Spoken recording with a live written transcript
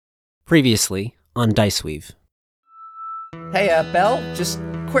Previously on Diceweave. Hey, Belle, just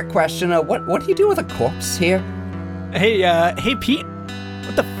quick question. What do you do with a corpse here? Hey, Pete.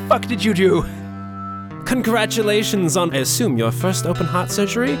 What the fuck did you do? Congratulations on, I assume, your first open heart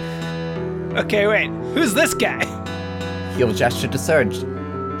surgery? Okay, wait. Who's this guy? He'll gesture to Serge.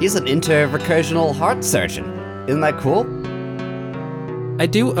 He's an interrecursional heart surgeon. Isn't that cool? I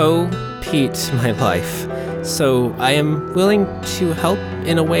do owe Pete my life, so I am willing to help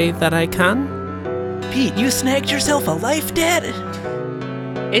in a way that I can. Pete, you snagged yourself a life debt?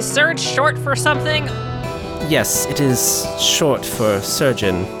 Is Surge short for something? Yes, it is short for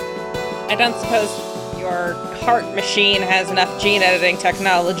surgeon. I don't suppose your heart machine has enough gene editing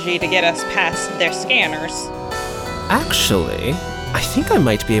technology to get us past their scanners. Actually, I think I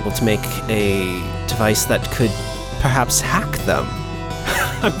might be able to make a device that could perhaps hack them.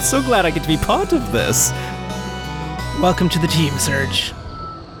 I'm so glad I get to be part of this. Welcome to the team, Surge.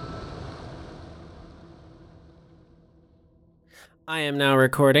 I am now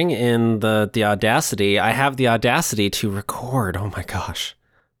recording in the Audacity. I have the Audacity to record. Oh my gosh.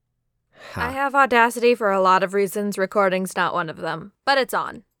 I have Audacity for a lot of reasons. Recording's not one of them, but it's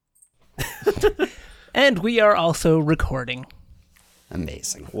on. And we are also recording.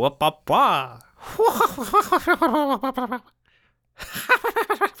 Amazing. Whoop-up-wah.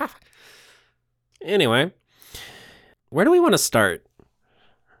 Anyway, where do we want to start?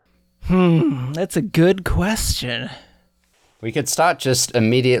 That's a good question. We could start just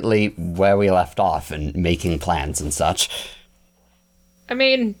immediately where we left off and making plans and such. I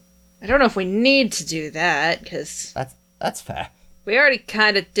mean, I don't know if we need to do that, because That's fair. we already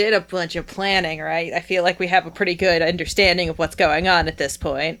kind of did a bunch of planning, right? I feel like we have a pretty good understanding of what's going on at this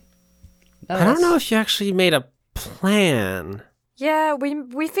point. I don't know if you actually made a plan. Yeah,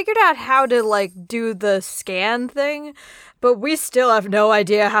 we figured out how to, do the scan thing, but we still have no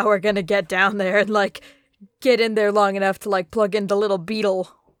idea how we're gonna get down there and, get in there long enough to, plug into little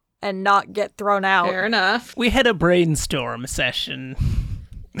Beetle and not get thrown out. Fair enough. We had a brainstorm session.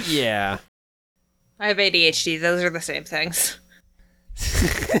 Yeah. I have ADHD. Those are the same things.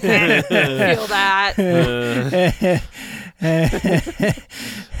 Feel that.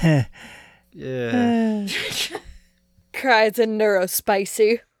 Yeah. Cries and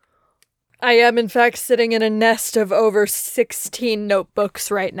neurospicy. I am, in fact, sitting in a nest of over 16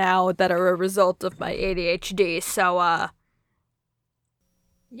 notebooks right now that are a result of my ADHD, so,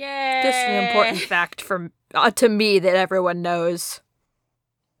 Yay! this is an important fact to me that everyone knows.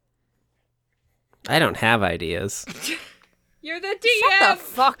 I don't have ideas. You're the Shut DM! the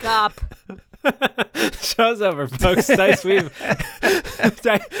fuck up. Show's over, folks. Diceweave.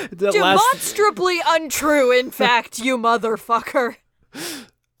 Demonstrably untrue, in fact, you motherfucker.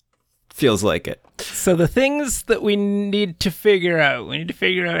 Feels like it. So the things that we need to figure out, we need to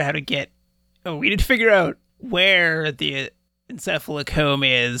figure out where the encephalocome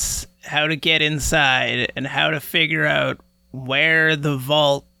is, how to get inside, and how to figure out where the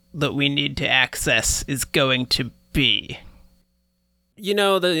vault that we need to access is going to be. You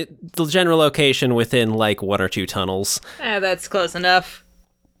know, the general location within, 1 or 2 tunnels. That's close enough.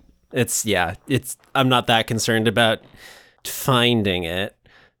 I'm not that concerned about finding it.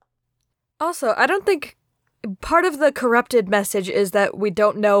 Also, I don't think part of the corrupted message is that we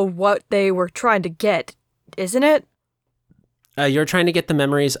don't know what they were trying to get, isn't it? You're trying to get the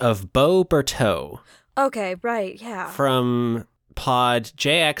memories of Beau Berteau. Okay, right, yeah. From pod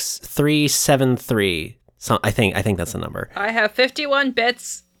JX373. So I think that's the number. I have 51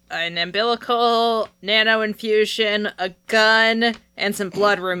 bits, an umbilical nano infusion, a gun, and some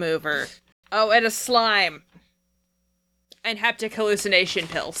blood remover. Oh, and a slime. And haptic hallucination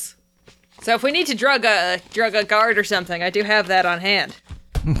pills. So if we need to drug a guard or something, I do have that on hand.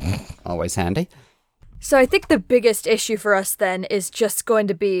 Always handy. So I think the biggest issue for us then is just going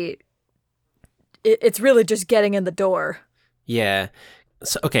to be, it's really just getting in the door. Yeah.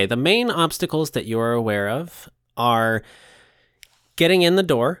 So, okay, the main obstacles that you're aware of are getting in the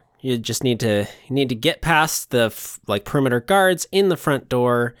door. You just need to get past the perimeter guards in the front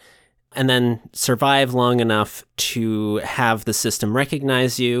door, and then survive long enough to have the system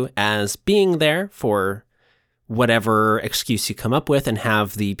recognize you as being there for whatever excuse you come up with, and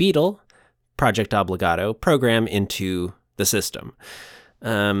have the Beetle, Project Obligato, program into the system.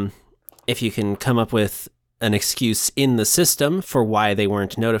 If you can come up with an excuse in the system for why they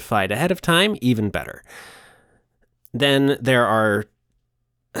weren't notified ahead of time, even better. Then there are,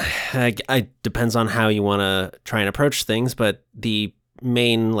 depends on how you want to try and approach things, but the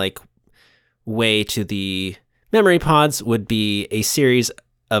main way to the memory pods would be a series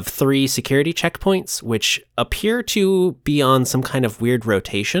of 3 security checkpoints, which appear to be on some kind of weird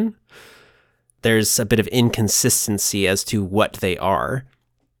rotation. there's a bit of inconsistency as to what they are.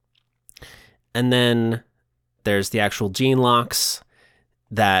 And then there's the actual gene locks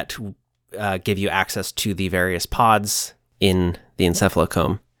that give you access to the various pods in the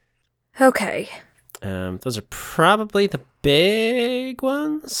encephalocomb. Okay. Those are probably the big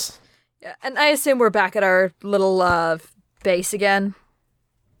ones. Yeah, and I assume we're back at our little base again.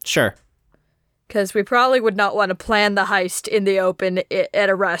 Sure. Because we probably would not want to plan the heist in the open at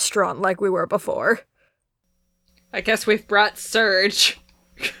a restaurant like we were before. I guess we've brought Surge.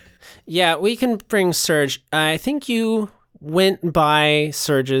 Yeah, we can bring Surge. I think you went by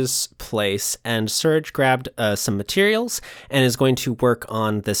Surge's place, and Surge grabbed some materials and is going to work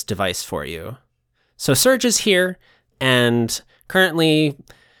on this device for you. So Surge is here and currently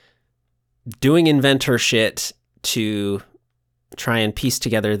doing inventor shit to try and piece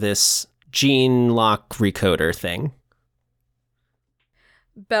together this gene lock recoder thing.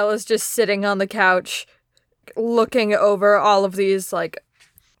 Bella's just sitting on the couch, looking over all of these,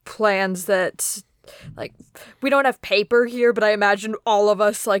 plans that, we don't have paper here, but I imagine all of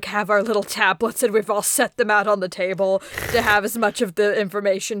us, have our little tablets and we've all set them out on the table to have as much of the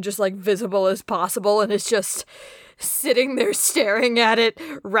information just, visible as possible, and it's just sitting there staring at it,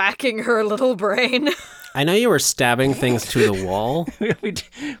 racking her little brain. I know you were stabbing things to the wall.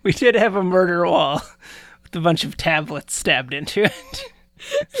 we did have a murder wall with a bunch of tablets stabbed into it.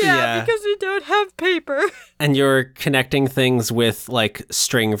 Yeah, because we don't have paper. And you're connecting things with,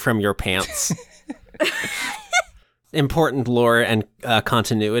 string from your pants. Important lore and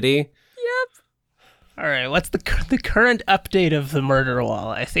continuity. Yep. All right, what's the current update of the murder wall?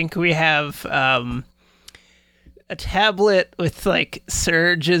 I think we have a tablet with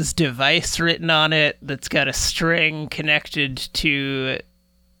Surge's device written on it that's got a string connected to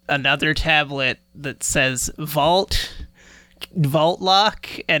another tablet that says vault lock,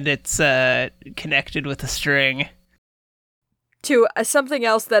 and it's connected with a string to something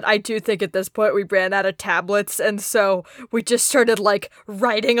else that I do think at this point we ran out of tablets, and so we just started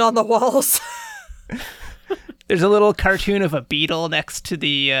writing on the walls. There's a little cartoon of a beetle next to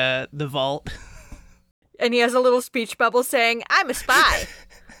the vault. And he has a little speech bubble saying, "I'm a spy."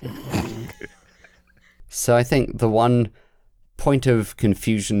 So I think the one point of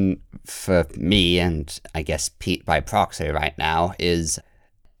confusion for me, and I guess Pete by proxy right now, is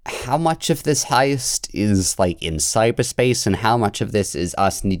how much of this heist is in cyberspace and how much of this is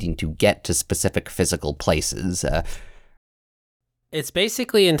us needing to get to specific physical places. It's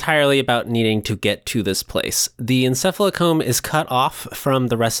basically entirely about needing to get to this place. The encephalocomb is cut off from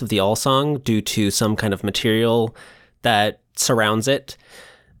the rest of the Allsong due to some kind of material that surrounds it.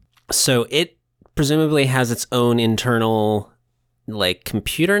 So it presumably has its own internal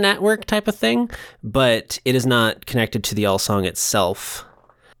computer network type of thing, but it is not connected to the Allsong itself.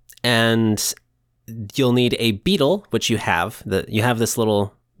 And you'll need a beetle, which you have. You have this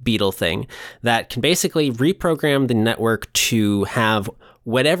little beetle thing that can basically reprogram the network to have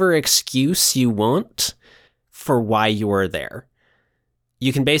whatever excuse you want for why you are there.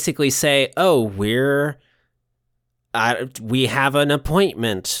 You can basically say, "Oh, we have an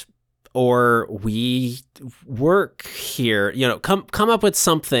appointment," or "We work here." Come up with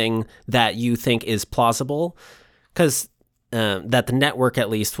something that you think is plausible, because that the network at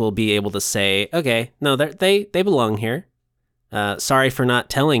least will be able to say, "Okay, no, they belong here. Sorry for not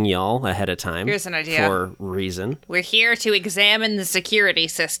telling y'all ahead of time." Here's an idea. For reason. We're here to examine the security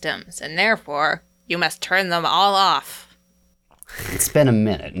systems, and therefore, you must turn them all off. It's been a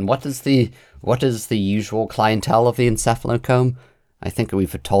minute, and what is the usual clientele of the encephalocomb? I think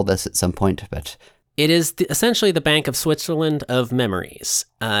we've told this at some point, but It is essentially the Bank of Switzerland of memories.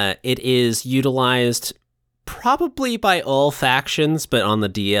 It is utilized probably by all factions, but on the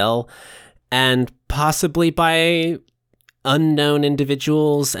DL, and possibly by unknown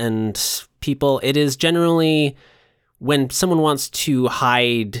individuals and people. It is generally when someone wants to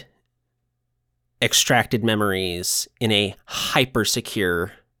hide extracted memories in a hyper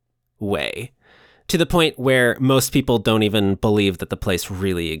secure way, to the point where most people don't even believe that the place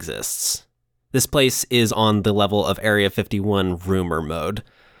really exists. This place is on the level of Area 51 rumor mode.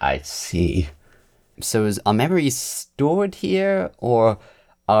 I see. So are memories stored here, or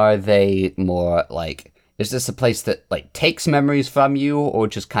are they more is this a place that takes memories from you, or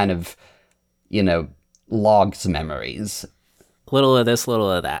just kind of, logs memories? Little of this, little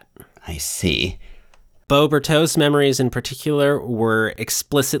of that. I see. Beau Berteau's memories in particular were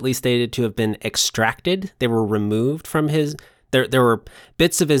explicitly stated to have been extracted. They were removed from his... There were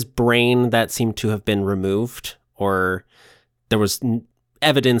bits of his brain that seemed to have been removed, or there was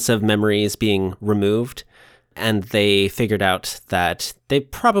evidence of memories being removed, and they figured out that they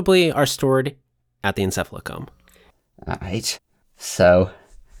probably are stored at the encephalocomb. All right. So,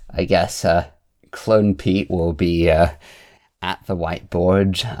 I guess Clone Pete will be at the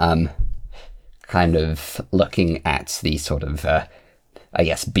whiteboard, kind of looking at the sort of, I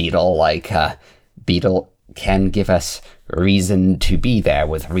guess, beetle. Like, beetle can give us reason to be there,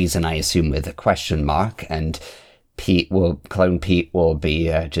 with reason, I assume, with a question mark, and Clone Pete will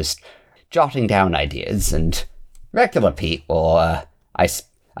be just jotting down ideas, and regular Pete will, I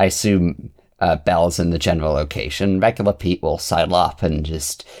assume, Bell's in the general location. Regular Pete will sidle up and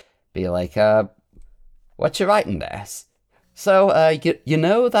just be like, what you writing there? So, you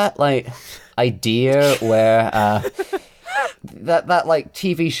know that, like, idea where, that like,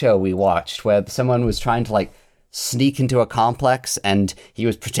 TV show we watched where someone was trying to, like, sneak into a complex and he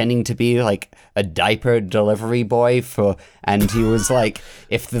was pretending to be, like, a diaper delivery boy and he was like,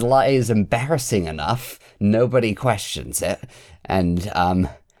 if the lie is embarrassing enough, nobody questions it. And,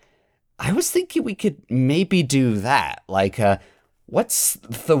 I was thinking we could maybe do that. Like, what's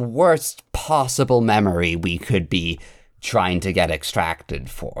the worst possible memory we could be trying to get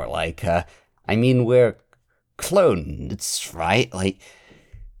extracted for? Like, I mean, we're clones, right? Like,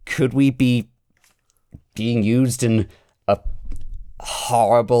 could we be being used in a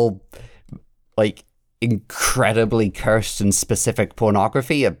horrible, like, incredibly cursed and specific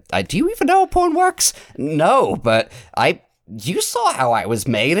pornography? Do you even know how porn works? No, but you saw how I was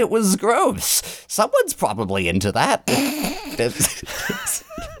made. It was gross. Someone's probably into that.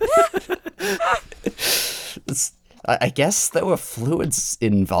 I guess there were fluids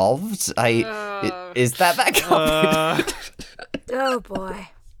involved. Is that complicated? Oh boy.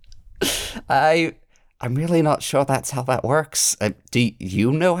 I'm really not sure that's how that works. Do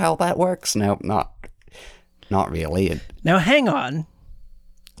you know how that works? No, not really. Now hang on.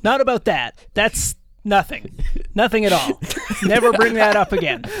 Not about that. That's nothing. Nothing at all. Never bring that up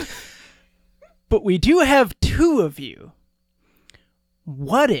again. But we do have two of you.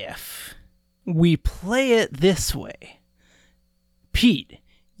 What if we play it this way? Pete,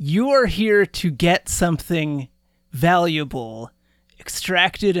 you are here to get something valuable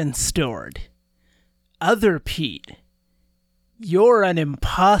extracted and stored. Other Pete, you're an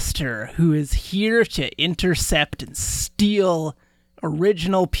imposter who is here to intercept and steal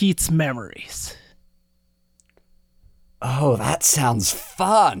original Pete's memories. Oh, that sounds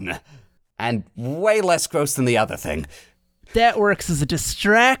fun! And way less gross than the other thing. That works as a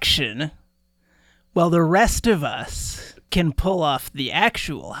distraction, while the rest of us can pull off the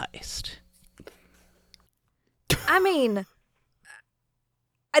actual heist. I mean,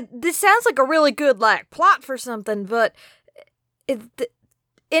 this sounds like a really good, like, plot for something, but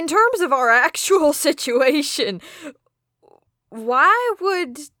in terms of our actual situation, why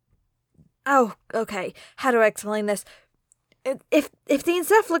would... Oh, okay. How do I explain this? If the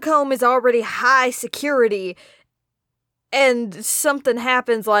encephalocomb is already high security and something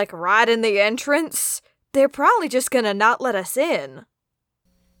happens, like, right in the entrance, they're probably just gonna not let us in.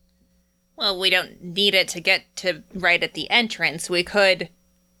 Well, we don't need it to get to right at the entrance. We could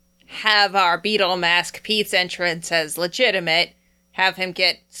have our Beetle Mask Pete's entrance as legitimate, have him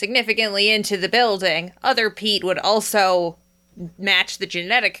get significantly into the building. Other Pete would also match the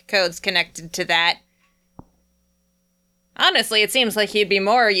genetic codes connected to that. Honestly, it seems like he'd be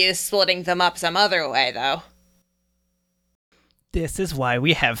more use splitting them up some other way, though. This is why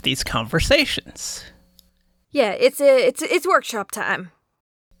we have these conversations. Yeah, it's workshop time.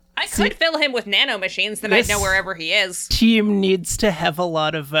 I could fill him with nanomachines, then I'd know wherever he is. Team needs to have a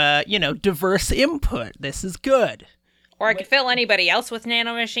lot of, diverse input. This is good. Or I could fill anybody else with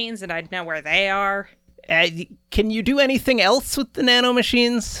nanomachines, and I'd know where they are. Can you do anything else with the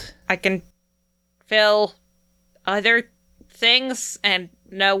nanomachines? I can fill other things and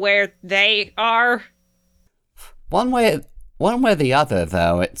know where they are. One way or the other,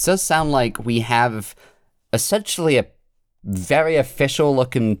 though, it does sound like we have essentially a very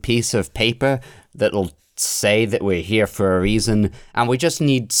official-looking piece of paper that'll say that we're here for a reason, and we just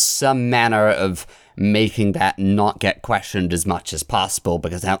need some manner of making that not get questioned as much as possible,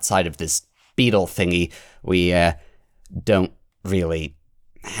 because outside of this beetle thingy, we don't really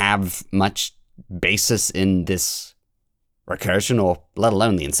have much basis in this recursion, or let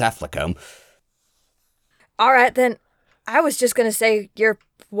alone the encephalocomb. All right, then. I was just gonna say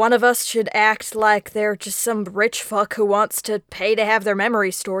one of us should act like they're just some rich fuck who wants to pay to have their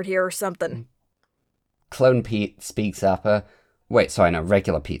memories stored here or something. Clone Pete speaks up.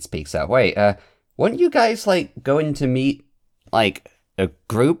 Regular Pete speaks up. Weren't you guys, like, going to meet, like, a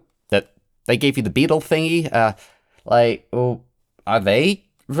group that they gave you the beetle thingy? Are they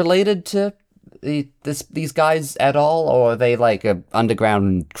related to these guys at all, or are they like a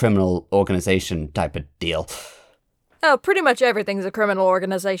underground criminal organization type of deal? Oh, pretty much everything's a criminal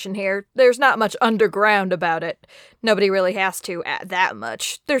organization here. There's not much underground about it. Nobody really has to add that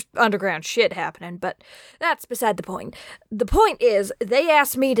much. There's underground shit happening, but that's beside the point. The point is, they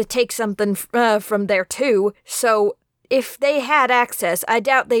asked me to take something from there too, so if they had access, I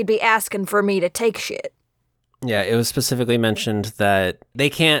doubt they'd be asking for me to take shit. Yeah, it was specifically mentioned that they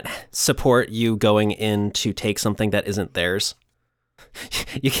can't support you going in to take something that isn't theirs.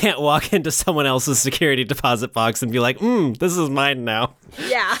 You can't walk into someone else's security deposit box and be like, this is mine now.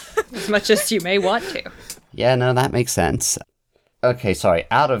 Yeah, as much as you may want to. Yeah, no, that makes sense. Okay, sorry,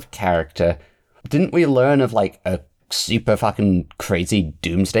 out of character. Didn't we learn of like a super fucking crazy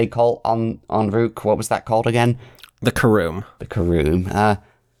doomsday cult on Rook? What was that called again? The Karoom. The Karoom.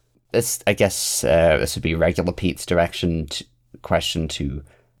 This, I guess, this would be regular Pete's question to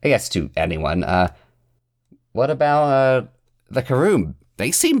anyone. What about the Karoom?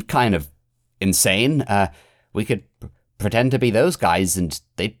 They seem kind of insane. We could pretend to be those guys, and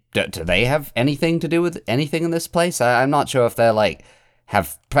do they have anything to do with anything in this place? I'm not sure if they're like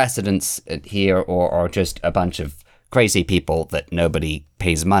have precedence here or just a bunch of crazy people that nobody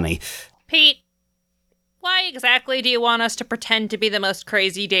pays money. Pete, why exactly do you want us to pretend to be the most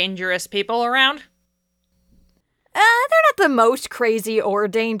crazy, dangerous people around? They're not the most crazy or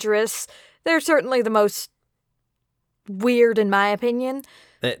dangerous. They're certainly the most weird, in my opinion.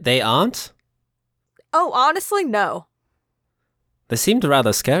 They aren't? Oh, honestly, no. They seemed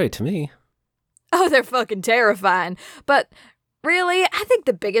rather scary to me. Oh, they're fucking terrifying. But really, I think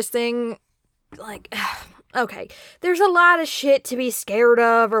the biggest thing, like, okay, there's a lot of shit to be scared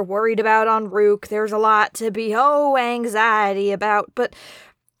of or worried about on Rook. There's a lot to be, anxiety about. But,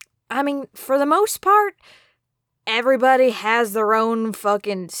 I mean, for the most part, everybody has their own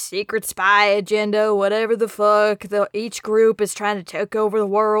fucking secret spy agenda, whatever the fuck. Each group is trying to take over the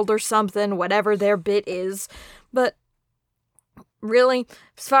world or something, whatever their bit is. But really,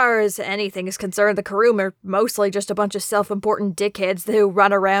 as far as anything is concerned, the Karoom are mostly just a bunch of self-important dickheads who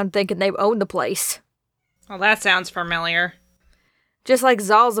run around thinking they own the place. Well, that sounds familiar. Just like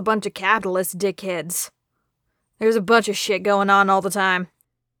Zal's a bunch of capitalist dickheads. There's a bunch of shit going on all the time.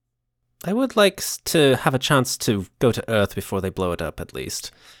 I would like to have a chance to go to Earth before they blow it up, at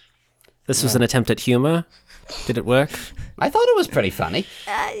least. This was an attempt at humor. Did it work? I thought it was pretty funny.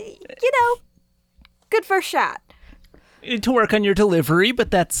 Good first shot. To work on your delivery, but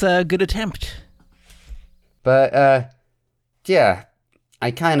that's a good attempt. But, yeah,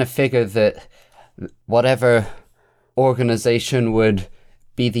 I kind of figured that whatever organization would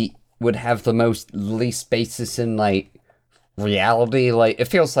have the most least basis in, like, reality. Like, it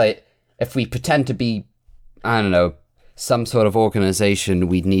feels like if we pretend to be, I don't know, some sort of organization,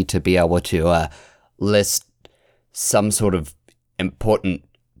 we'd need to be able to list some sort of important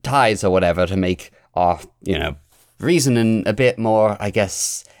ties or whatever to make our, reasoning a bit more, I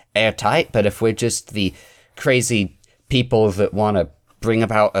guess, airtight. But if we're just the crazy people that want to bring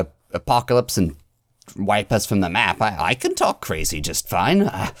about a apocalypse and wipe us from the map, I can talk crazy just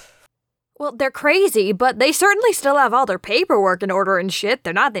fine. Well, they're crazy, but they certainly still have all their paperwork in order and shit.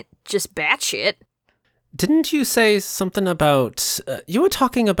 They're not just batshit. Didn't you say something about... you were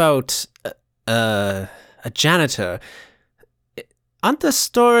talking about a janitor. Aren't there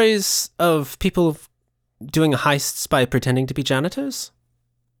stories of people doing heists by pretending to be janitors?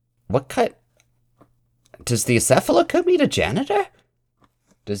 What kind... Does the Acephalocome need a janitor?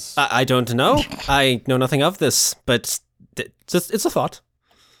 I don't know. I know nothing of this, but it's a thought.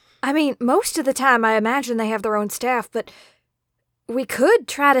 I mean, most of the time I imagine they have their own staff, but we could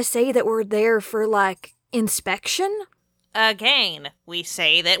try to say that we're there for, like, inspection? Again, we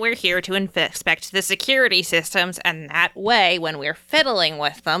say that we're here to inspect the security systems, and that way, when we're fiddling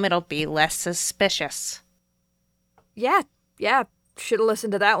with them, it'll be less suspicious. Yeah, should've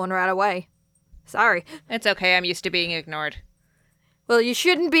listened to that one right away. Sorry. It's okay, I'm used to being ignored. Well, you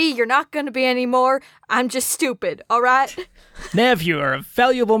shouldn't be, you're not gonna be anymore. I'm just stupid, alright? Nev, you are a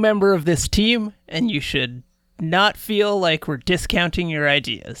valuable member of this team, and you should not feel like we're discounting your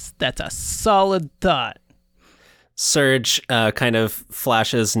ideas. That's a solid thought. Surge kind of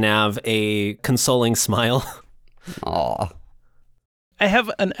flashes Nav a consoling smile. Aw. I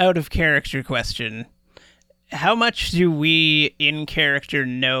have an out-of-character question. How much do we, in character,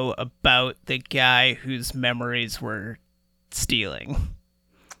 know about the guy whose memories we're stealing?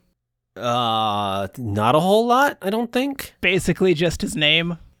 Not a whole lot, I don't think. Basically just his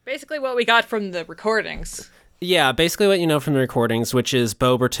name? Basically what we got from the recordings. Yeah, basically what you know from the recordings, which is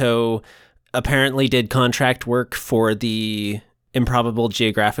Boberto apparently did contract work for the Improbable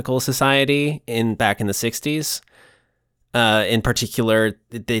Geographical Society back in the 60s. In particular,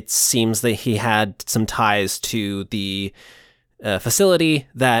 it seems that he had some ties to the facility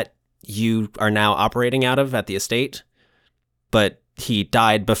that you are now operating out of at the estate, but he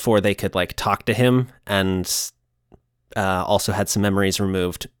died before they could talk to him, and also had some memories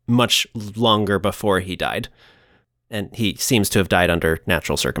removed much longer before he died. And he seems to have died under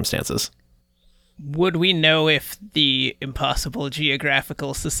natural circumstances. Would we know if the Impossible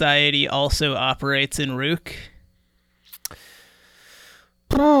Geographical Society also operates in Rook?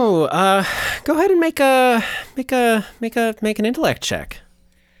 Oh, go ahead and make an intellect check.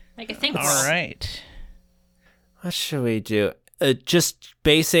 Make a think. All right. What should we do? Just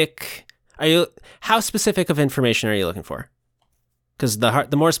basic. How specific of information are you looking for? Because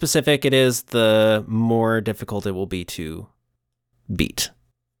the more specific it is, the more difficult it will be to beat.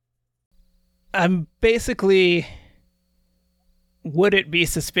 I'm basically, would it be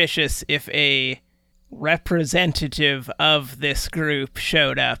suspicious if a representative of this group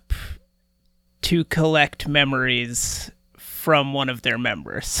showed up to collect memories from one of their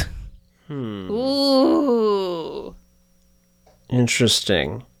members? Ooh.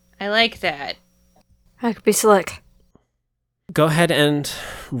 Interesting. I like that. That could be slick. Go ahead and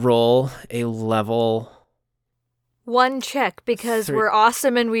roll a level. 1 check because 3. we're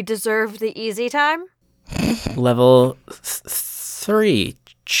awesome and we deserve the easy time. Level 3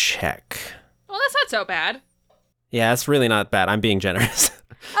 check. Well, that's not so bad. Yeah, it's really not bad. I'm being generous.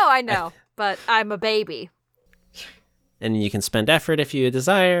 Oh, I know, but I'm a baby. And you can spend effort if you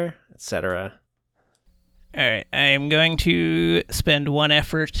desire, etc. All right, I am going to spend 1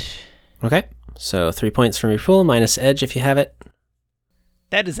 effort. Okay. So 3 points from your pool, minus edge if you have it.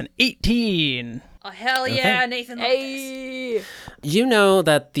 That is an 18. Oh, hell yeah, Okay. Nathan. Hey! You know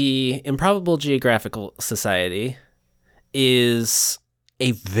that the Improbable Geographical Society is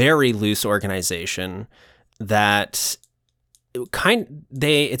a very loose organization that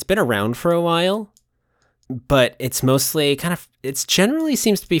it's been around for a while, but it's mostly it's generally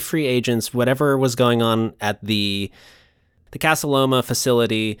seems to be free agents. Whatever was going on at the Casa Loma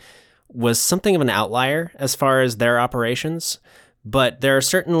facility was something of an outlier as far as their operations, but there are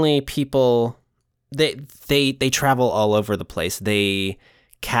certainly people. They travel all over the place. They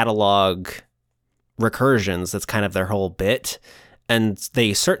catalog recursions. That's kind of their whole bit. And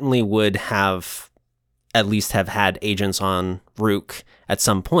they certainly would have had agents on Rook at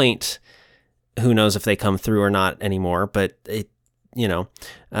some point. Who knows if they come through or not anymore, but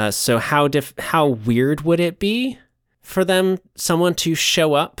so how weird would it be for someone to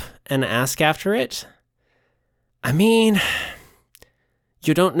show up and ask after it? I mean,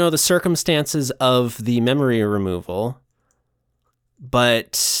 you don't know the circumstances of the memory removal,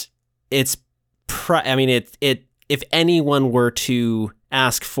 but if anyone were to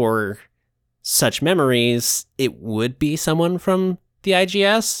ask for such memories, it would be someone from the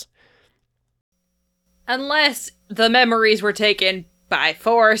IGS. Unless the memories were taken by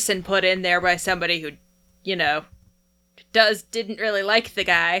force and put in there by somebody who, didn't really like the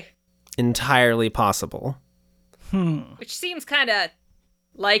guy. Entirely possible. Which seems kind of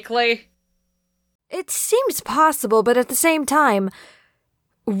likely. It seems possible, but at the same time,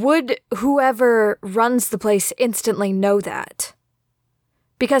 would whoever runs the place instantly know that?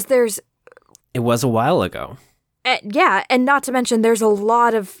 Because It was a while ago. yeah, and not to mention there's a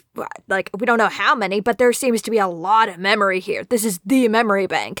lot of, we don't know how many, but there seems to be a lot of memory here. This is the memory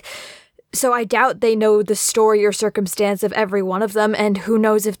bank. So I doubt they know the story or circumstance of every one of them, and who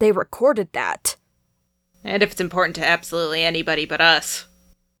knows if they recorded that. And if it's important to absolutely anybody but us.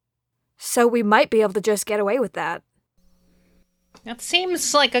 So we might be able to just get away with that. That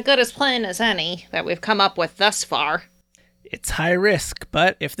seems like a good as plan as any that we've come up with thus far. It's high risk,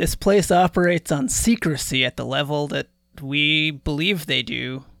 but if this place operates on secrecy at the level that we believe they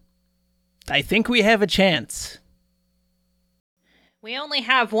do, I think we have a chance. We only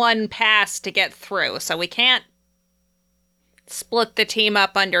have 1 pass to get through, so we can't split the team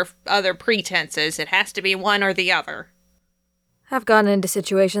up under other pretenses. It has to be one or the other. I've gone into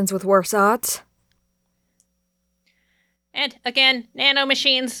situations with worse odds. And again,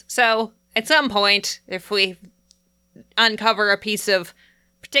 nanomachines, so at some point, if we uncover a piece of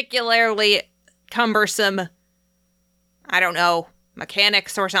particularly cumbersome, I don't know,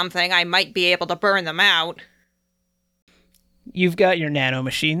 mechanics or something, I might be able to burn them out. You've got your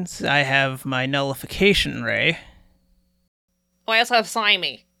nanomachines. I have my nullification ray. Oh, I also have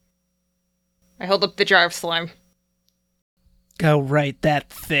Slimy. I hold up the jar of slime. Oh, right, that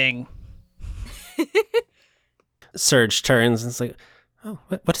thing. Surge turns and it's like, oh,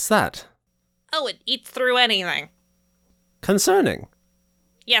 what is that? Oh, it eats through anything. concerning.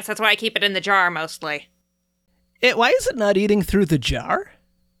 Yes, that's why I keep it in the jar mostly. Why is it not eating through the jar?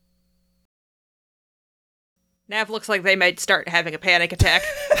 Nav looks like they might start having a panic attack.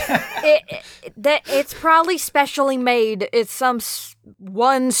 It's probably specially made. It's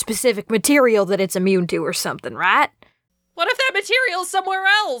one specific material that it's immune to or something, right? What if that material's somewhere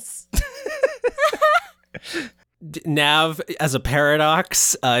else? Nav, as a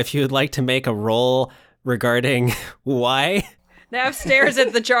paradox, if you would like to make a roll regarding why. Nav stares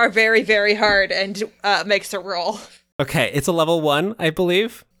at the jar very, very hard and makes a roll. Okay, it's a level 1, I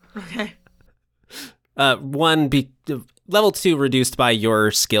believe. Okay. Level 2 reduced by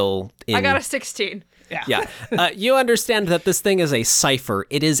your skill. I got a 16. Yeah. You understand that this thing is a cipher.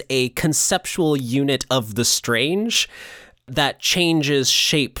 It is a conceptual unit of the strange that changes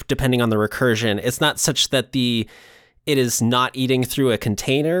shape depending on the recursion. It's not such that it is not eating through a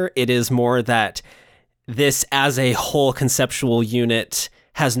container. It is more that this as a whole conceptual unit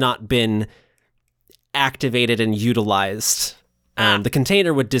has not been activated and utilized. The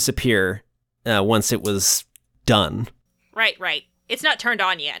container would disappear once it was done. Right. It's not turned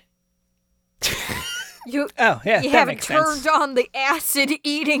on yet. You that haven't makes sense. turned on the acid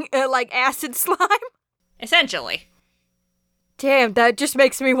eating, acid slime? Essentially. Damn, that just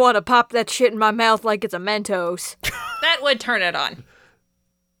makes me want to pop that shit in my mouth like it's a Mentos. That would turn it on.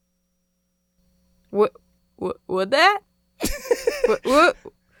 Would that? what?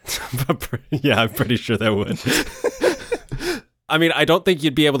 Yeah, I'm pretty sure that would. I mean, I don't think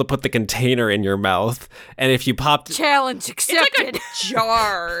you'd be able to put the container in your mouth. And if you popped... Challenge It's accepted. like a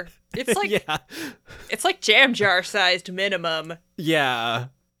jar. It's like Yeah. It's like jam jar sized minimum. Yeah.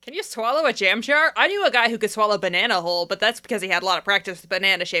 Can you swallow a jam jar? I knew a guy who could swallow a banana whole, but that's because he had a lot of practice with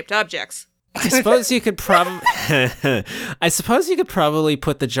banana-shaped objects. I suppose you could probably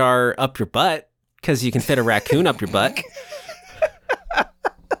put the jar up your butt, because you can fit a raccoon up your butt.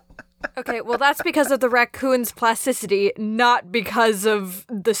 Okay, well, that's because of the raccoon's plasticity, not because of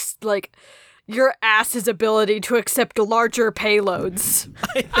your ass's ability to accept larger payloads.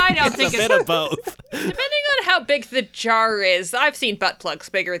 I don't think a it's... bit of both. Depending on how big the jar is, I've seen butt plugs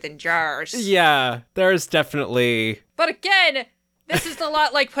bigger than jars. Yeah, there's definitely... But again, this is a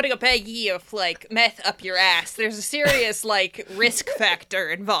lot like putting a baggie of, meth up your ass. There's a serious, risk factor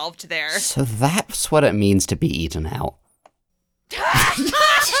involved there. So that's what it means to be eaten out.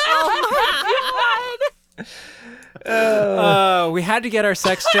 We had to get our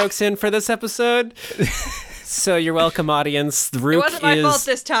sex jokes in for this episode. So you're welcome, audience. It wasn't my fault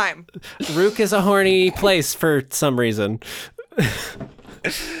this time. Rook is a horny place for some reason.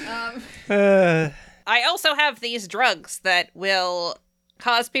 I also have these drugs that will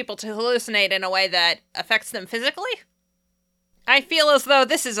cause people to hallucinate in a way that affects them physically. I feel as though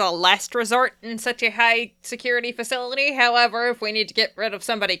this is a last resort in such a high security facility. However, if we need to get rid of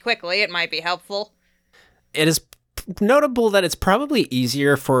somebody quickly, it might be helpful. It is notable that it's probably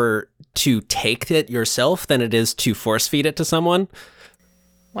easier to take it yourself than it is to force feed it to someone.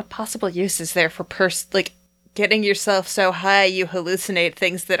 What possible use is there for getting yourself so high you hallucinate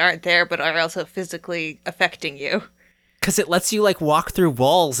things that aren't there but are also physically affecting you? Because it lets you walk through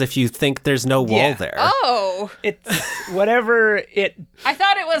walls if you think there's no wall Yeah. there. Oh! It's whatever it... I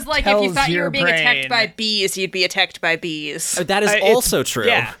thought it was if you tells thought you your were being attacked brain. by bees, you'd be attacked by bees. That is it's- also true.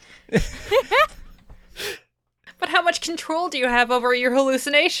 Yeah. But how much control do you have over your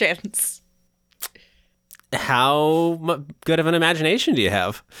hallucinations? How good of an imagination do you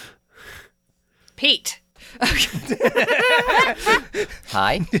have? Pete.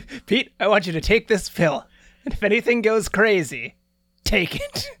 Hi? Pete, I want you to take this pill. And if anything goes crazy, take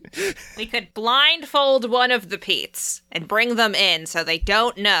it. We could blindfold one of the Petes and bring them in so they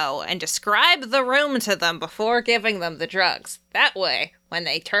don't know and describe the room to them before giving them the drugs. That way, when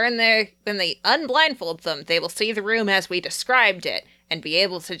they unblindfold them, they will see the room as we described it and be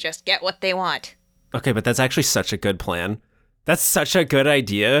able to just get what they want. Okay, but that's actually such a good plan. That's such a good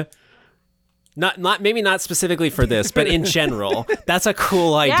idea. Maybe not specifically for this, but in general, that's a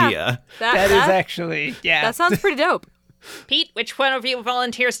cool idea. That is actually, yeah. That sounds pretty dope. Pete, which one of you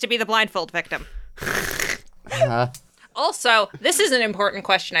volunteers to be the blindfold victim? Uh, Also, this is an important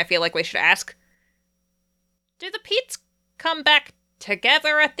question I feel like we should ask. Do the Petes come back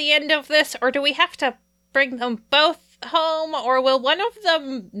together at the end of this, or do we have to bring them both home, or will one of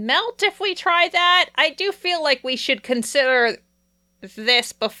them melt if we try that? I do feel like we should consider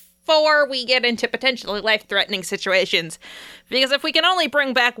this before we get into potentially life-threatening situations, because if we can only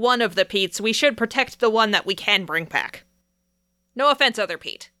bring back one of the Petes, we should protect the one that we can bring back. No offense, other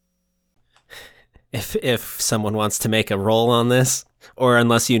Pete. If someone wants to make a roll on this, or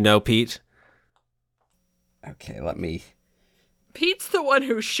unless you know Pete. okay, let me Pete's the one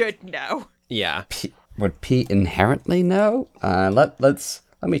who should know. Yeah. Would Pete inherently know? Let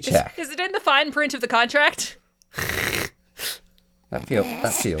me check. Is it in the fine print of the contract? That feels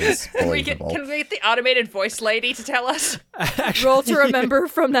believable. Can we get the automated voice lady to tell us? Roll to remember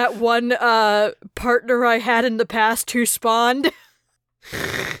from that one partner I had in the past who spawned.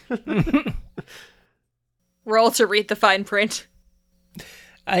 Roll to read the fine print.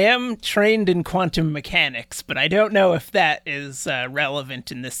 I am trained in quantum mechanics, but I don't know if that is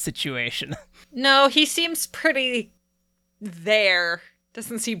relevant in this situation. No, he seems pretty there.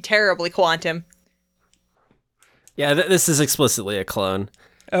 Doesn't seem terribly quantum. Yeah, this is explicitly a clone.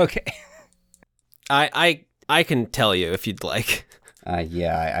 Okay. I can tell you if you'd like.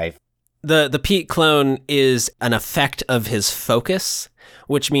 I The Pete clone is an effect of his focus,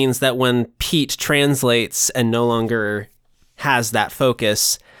 which means that when Pete translates and no longer has that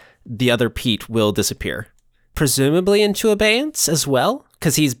focus, the other Pete will disappear. Presumably into abeyance as well,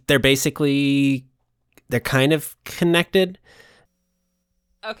 because they're kind of connected.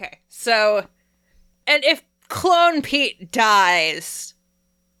 Okay, so, and if Clone Pete dies,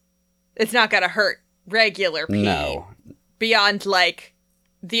 it's not gonna hurt regular Pete. No. Beyond, like,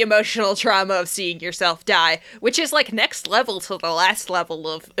 the emotional trauma of seeing yourself die, which is, like, next level to the last level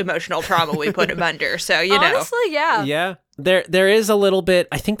of emotional trauma we put him under, so, you know. Honestly, yeah. Yeah. There is a little bit,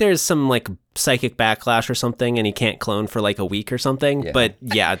 I think there's some, like, psychic backlash or something, and he can't clone for, like, a week or something. Yeah. But,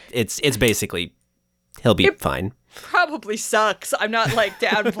 yeah, it's basically, he'll be fine. Probably sucks. I'm not, like,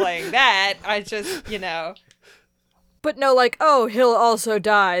 downplaying that. I just, you know. But no, like, oh, he'll also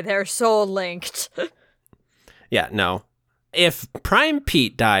die. They're soul linked. Yeah, no. If Prime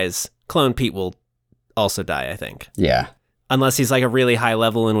Pete dies, Clone Pete will also die, I think. Yeah. Unless he's like a really high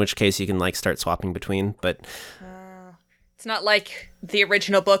level, in which case you can like start swapping between. But It's not like the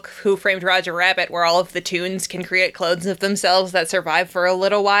original book, Who Framed Roger Rabbit, where all of the Toons can create clones of themselves that survive for a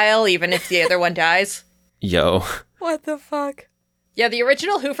little while, even if the other one dies. yo, What the fuck? Yeah, the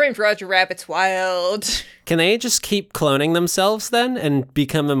original Who Framed Roger Rabbit's wild. can they just keep cloning themselves then and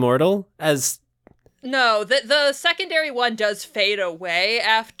become immortal? No, the secondary one does fade away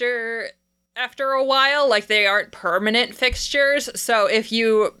after a while. Like, they aren't permanent fixtures. So if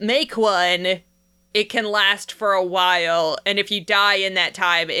you make one, it can last for a while. And if you die in that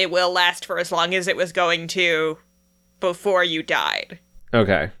time, it will last for as long as it was going to before you died.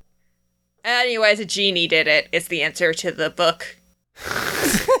 Okay. Anyways, a genie did it, is the answer to the book.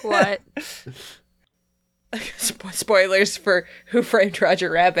 What? Spoilers for Who Framed Roger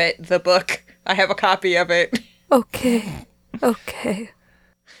Rabbit, the book. I have a copy of it. Okay.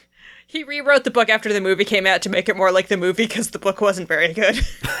 He rewrote the book after the movie came out to make it more like the movie because the book wasn't very good.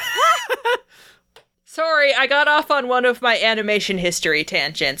 Sorry, I got off on one of my animation history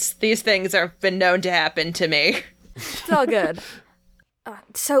tangents. These things have been known to happen to me. It's all good.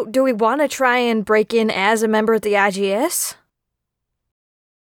 So, do we want to try and break in as a member of the IGS?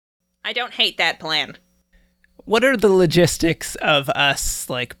 I don't hate that plan. What are the logistics of us,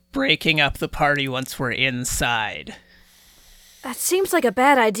 like, breaking up the party once we're inside? That seems like a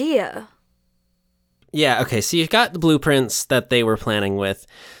bad idea. Yeah, okay, so you've got the blueprints that they were planning with.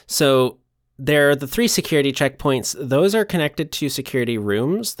 So there are the 3 security checkpoints. Those are connected to security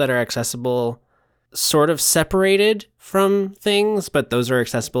rooms that are accessible, sort of separated from things, but those are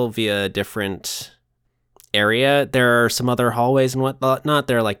accessible via a different area. There are some other hallways and whatnot.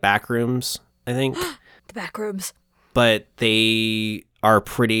 They're like back rooms, I think. The back rooms. But they are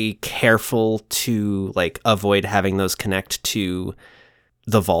pretty careful to like avoid having those connect to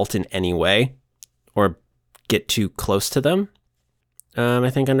the vault in any way or get too close to them. I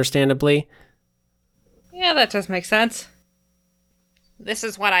think understandably. Yeah, that does make sense. This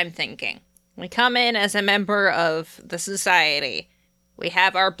is what I'm thinking. We come in as a member of the society. We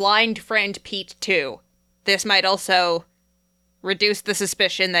have our blind friend Pete too. This might also reduce the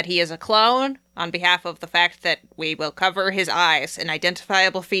suspicion that he is a clone, on behalf of the fact that we will cover his eyes, an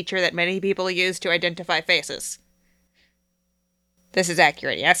identifiable feature that many people use to identify faces. This is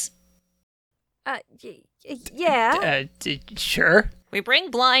accurate, yes? Yeah. Sure. We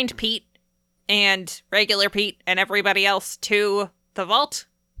bring blind Pete and regular Pete and everybody else to the vault,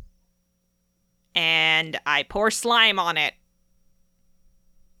 and I pour slime on it.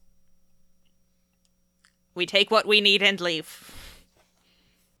 We take what we need and leave.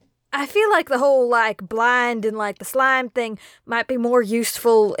 I feel like the whole, like, blind and, like, the slime thing might be more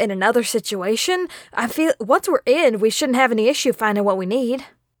useful in another situation. I feel once we're in, we shouldn't have any issue finding what we need.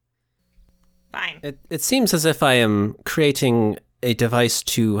 Fine. It seems as if I am creating a device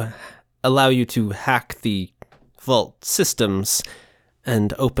to allow you to hack the vault systems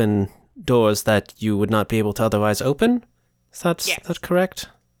and open doors that you would not be able to otherwise open. Is that Yes. that correct?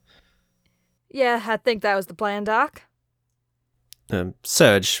 Yeah, I think that was the plan, Doc.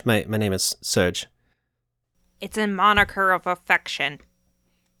 Serge. My name is Serge. It's a moniker of affection.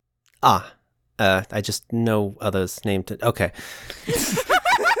 Ah. I just know others named it. Okay.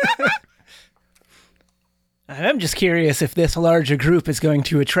 I'm just curious if this larger group is going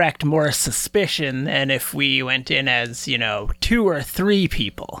to attract more suspicion than if we went in as, 2 or 3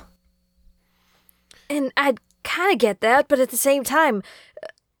 people. And I'd kind of get that, but at the same time,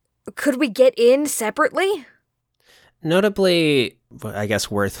 could we get in separately? Notably, I guess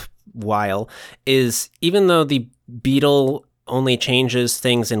worthwhile, is even though the beetle only changes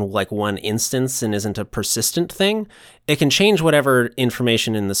things in like one instance and isn't a persistent thing, it can change whatever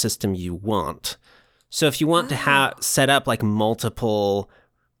information in the system you want. So if you want to set up like multiple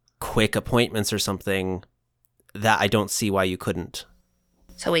quick appointments or something, that I don't see why you couldn't.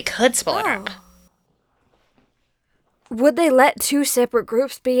 So we could split up. Would they let 2 separate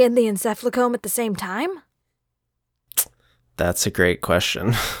groups be in the encephalocome at the same time? That's a great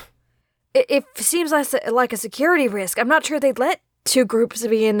question. It seems like a security risk. I'm not sure they'd let 2 groups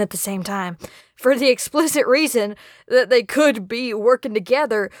be in at the same time, for the explicit reason that they could be working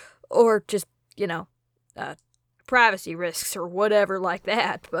together, or just, privacy risks or whatever like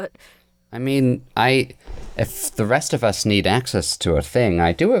that, but... I mean, if the rest of us need access to a thing,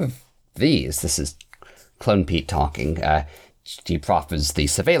 I do have these. This is Clone Pete talking. He proffers the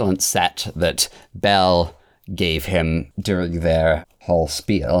surveillance set that Bell gave him during their whole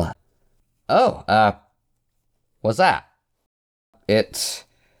spiel. Oh, what's that?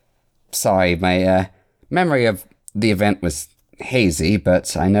 Sorry, my memory of the event was hazy,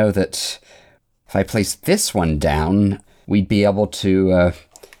 but I know that if I place this one down, we'd be able to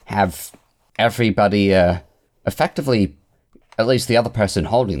have everybody effectively, at least the other person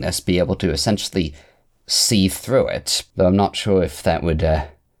holding this, be able to essentially see through it. Though I'm not sure if that would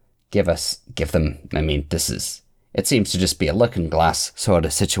give them, I mean, it seems to just be a looking glass sort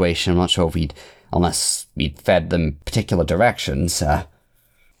of situation. I'm not sure if unless we'd fed them particular directions. I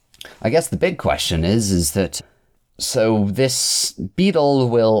guess the big question is that, so this beetle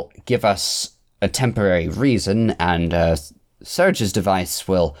will give us a temporary reason, and Serge's device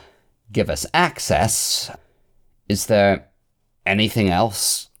will give us access. Is there anything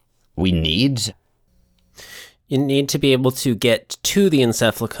else we need? You need to be able to get to the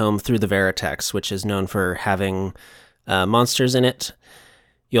encephalocome through the Veritex, which is known for having monsters in it.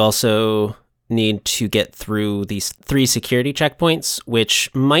 You also need to get through these 3 security checkpoints,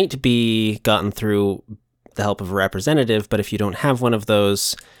 which might be gotten through the help of a representative, but if you don't have one of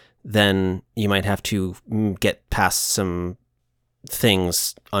those, then you might have to get past some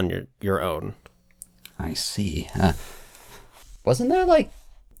things on your own. I see. Wasn't there,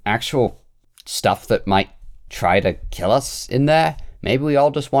 actual stuff that might try to kill us in there? Maybe we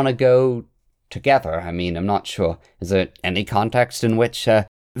all just want to go together. I mean, I'm not sure. Is there any context in which the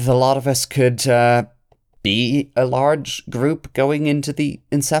lot of us could be a large group going into the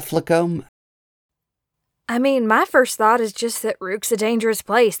encephalocome? I mean, my first thought is just that Rook's a dangerous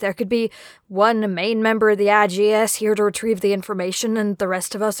place. There could be one main member of the IGS here to retrieve the information, and the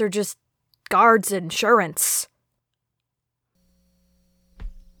rest of us are just guards and insurance.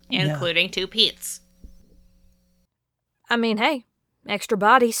 Including 2 Petes. I mean, hey, extra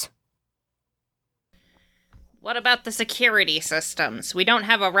bodies. What about the security systems? We don't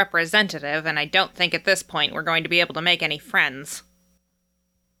have a representative, and I don't think at this point we're going to be able to make any friends.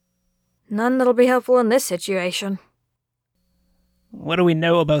 None that'll be helpful in this situation. What do we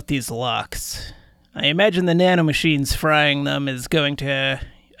know about these locks? I imagine the nanomachines frying them is going to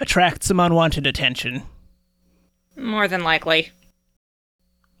attract some unwanted attention. More than likely.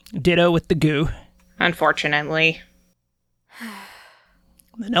 Ditto with the goo. Unfortunately.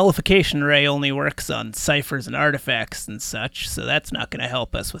 The nullification ray only works on ciphers and artifacts and such, so that's not going to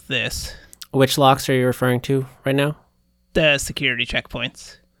help us with this. Which locks are you referring to right now? The security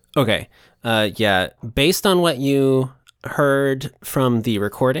checkpoints. Okay. Yeah. Based on what you heard from the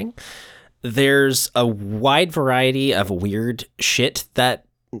recording, there's a wide variety of weird shit that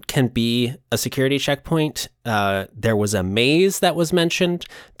can be a security checkpoint. There was a maze that was mentioned.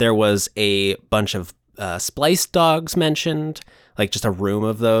 There was a bunch of spliced dogs mentioned, like just a room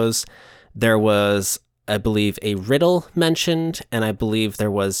of those. There was, I believe, a riddle mentioned, and I believe there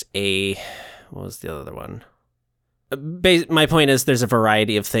was what was the other one? My point is there's a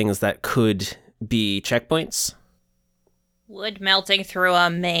variety of things that could be checkpoints. Would melting through a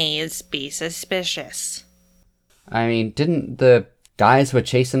maze be suspicious? I mean, didn't the guys we're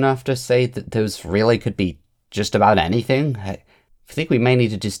chasing after say that those really could be just about anything? I think we may need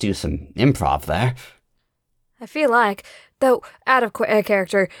to just do some improv there. I feel like Though, out of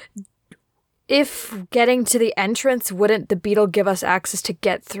character, if getting to the entrance, wouldn't the beetle give us access to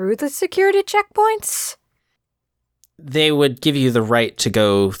get through the security checkpoints? They would give you the right to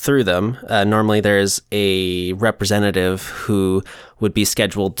go through them. Normally there's a representative who would be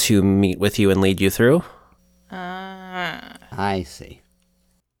scheduled to meet with you and lead you through. I see.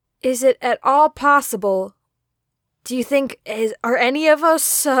 Is it at all possible? Do you think are any of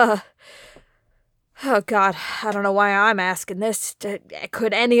us oh god, I don't know why I'm asking this.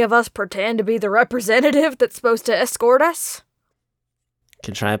 Could any of us pretend to be the representative that's supposed to escort us?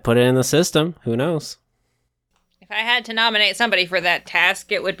 Can try to put it in the system. Who knows? If I had to nominate somebody for that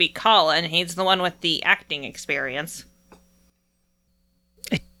task, it would be Colin. He's the one with the acting experience.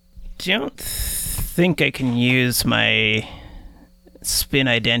 I don't think I can use my spin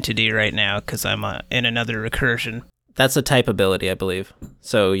identity right now because I'm in another recursion. That's a type ability, I believe.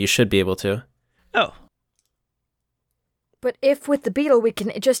 So you should be able to. Oh. But if with the beetle we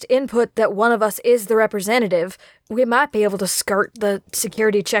can just input that one of us is the representative, we might be able to skirt the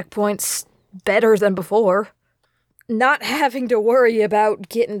security checkpoints better than before. Not having to worry about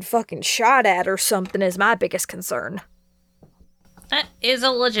getting fucking shot at or something is my biggest concern. That is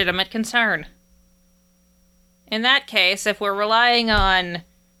a legitimate concern. In that case, if we're relying on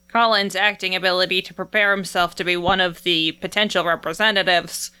Colin's acting ability to prepare himself to be one of the potential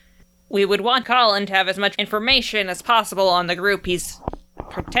representatives, we would want Colin to have as much information as possible on the group he's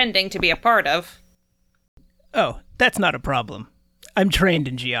pretending to be a part of. Oh, that's not a problem. I'm trained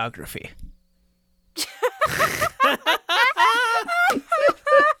in geography.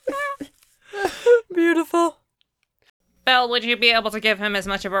 Beautiful. Belle, would you be able to give him as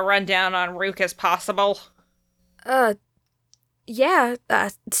much of a rundown on Rook as possible? Yeah,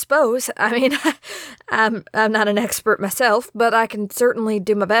 I suppose. I mean, I'm not an expert myself, but I can certainly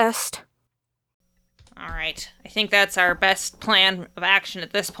do my best. Alright, I think that's our best plan of action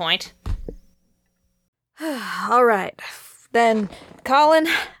at this point. All right. Then, Colin,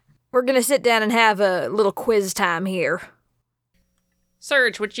 we're gonna sit down and have a little quiz time here.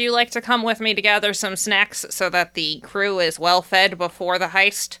 Serge, would you like to come with me to gather some snacks so that the crew is well fed before the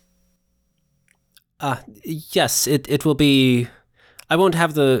heist? Yes, it will be... I won't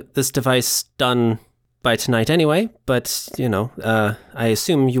have this device done by tonight anyway, but, I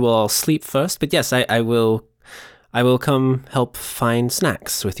assume you will all sleep first. But yes, I will come help find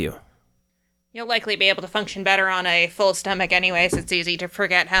snacks with you. You'll likely be able to function better on a full stomach anyways. It's easy to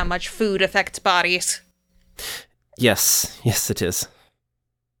forget how much food affects bodies. Yes, it is.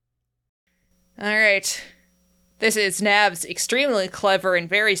 Alright. This is Nav's extremely clever and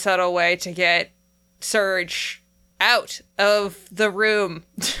very subtle way to get Serge out of the room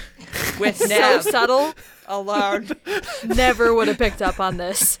with So Nav subtle. alone Never would have picked up on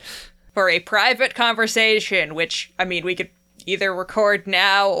this. for a private conversation, which, we could either record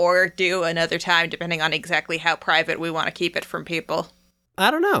now or do another time, depending on exactly how private we want to keep it from people.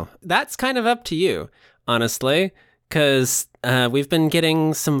 I don't know. That's kind of up to you, honestly, because we've been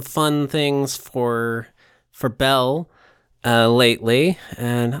getting some fun things for Belle lately,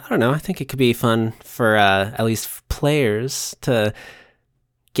 and I don't know. I think it could be fun for at least players to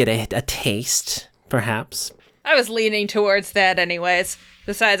get a taste, perhaps. I was leaning towards that anyways.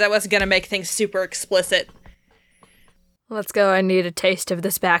 Besides, I wasn't gonna make things super explicit. Let's go. I need a taste of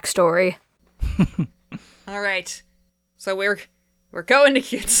this backstory. Alright. So we're going to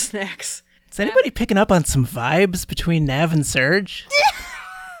get snacks. Is anybody picking up on some vibes between Nav and Serge?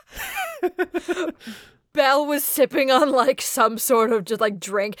 Belle was sipping on some sort of just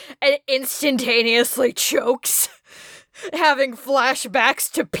drink and instantaneously chokes, having flashbacks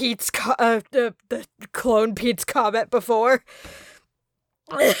to Pete's the clone Pete's comment before.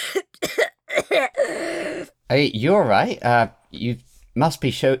 Hey, you're right. You must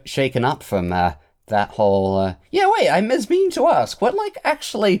be shaken up from that whole. Yeah, wait. I mean to ask, what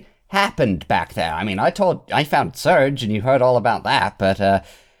actually happened back there? I found Serge, and you heard all about that. But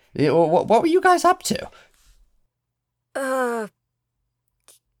what were you guys up to?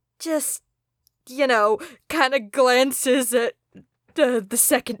 Just kind of glances at the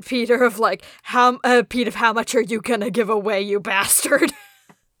second Peter of Pete, of how much are you gonna give away, you bastard?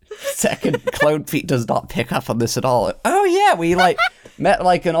 Second clone Pete does not pick up on this at all. Oh yeah, we met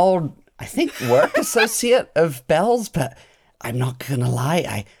an old, I think, work associate of Belle's, but I'm not gonna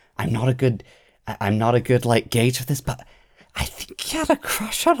lie, I'm not a good gauge of this, but I think he had a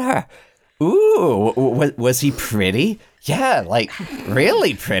crush on her. Ooh, was he pretty? Yeah,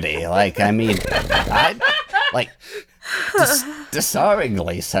 really pretty.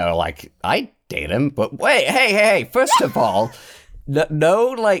 Disarmingly so. I'd date him, but wait, hey, first of all,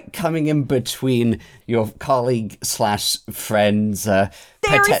 No, like, coming in between your colleague slash friends. There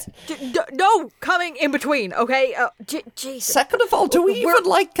is no coming in between, okay? Jesus. Second of all, do we even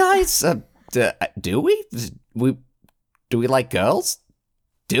like guys? Do we? Do we like girls?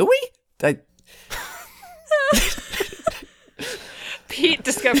 Do we? Pete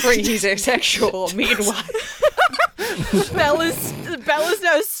discovering he's asexual. Meanwhile, Bella's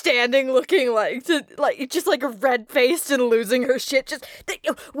now standing, looking like just like red faced and losing her shit. Just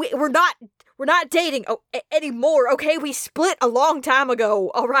we're not dating anymore. Okay, we split a long time ago.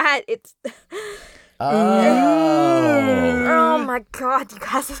 All right, it's. Oh my god, you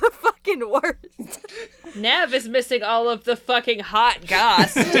guys are the fucking worst. Nev is missing all of the fucking hot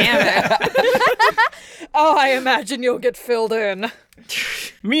goss. Damn it. Oh, I imagine you'll get filled in.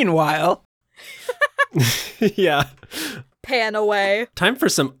 Meanwhile, Yeah. Pan away. Time for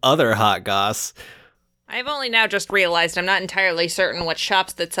some other hot goss. I've only now just realized I'm not entirely certain what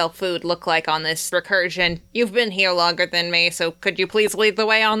shops that sell food look like on this recursion. You've been here longer than me, so could you please lead the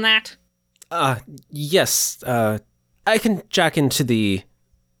way on that? Yes. I can jack into the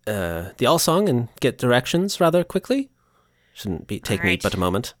Allsong and get directions rather quickly. Shouldn't take me Alright. but a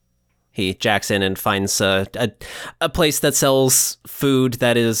moment. He jacks in and finds a place that sells food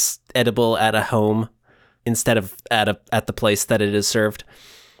that is edible at a home instead of at the place that it is served.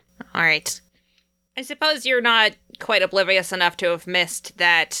 All right. I suppose you're not quite oblivious enough to have missed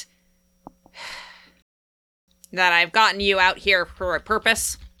that I've gotten you out here for a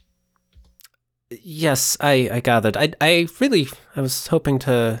purpose. Yes, I gathered. I was hoping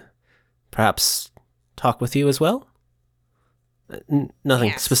to perhaps talk with you as well. Nothing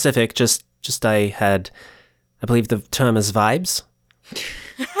Yes. specific, just I believe the term is vibes.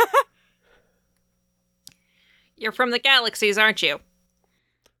 You're from the galaxies, aren't you?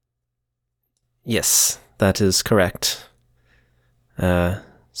 Yes, that is correct.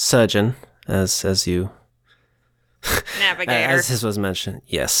 Surgeon, as you Navigator. as this was mentioned.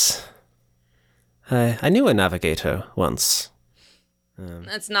 Yes. I knew a navigator once.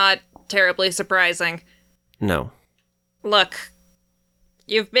 That's not terribly surprising. No. Look,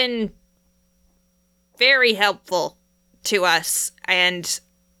 you've been very helpful to us, and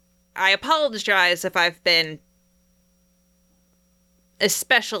I apologize if I've been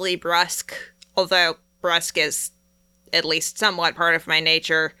especially brusque, although brusque is at least somewhat part of my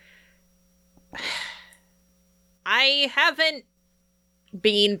nature. I haven't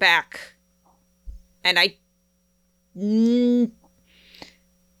been back, and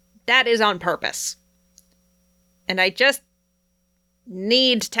that is on purpose. And I just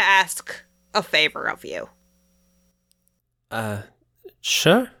need to ask a favor of you.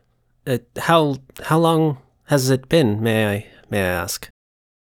 Sure. How long has it been, may I ask?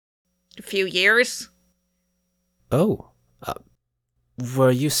 A few years? Oh.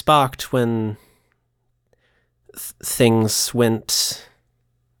 Were you sparked when things went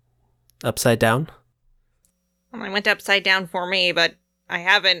upside down? Well, I went upside down for me, but I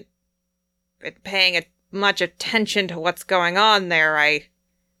haven't been paying much attention to what's going on there. I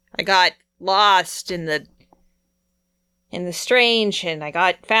got lost in the strange, and I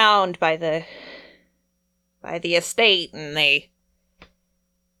got found by the estate, and they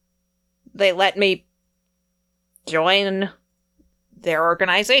let me join their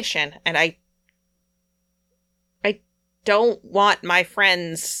organization, and I don't want my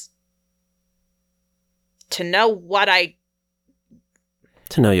friends to know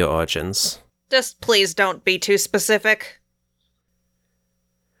To know your origins. Just please don't be too specific.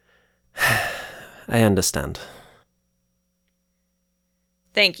 I understand.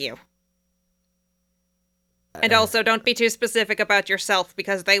 Thank you. And also, don't be too specific about yourself,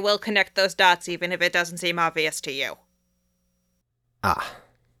 because they will connect those dots even if it doesn't seem obvious to you.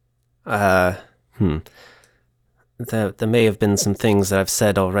 There may have been some things that I've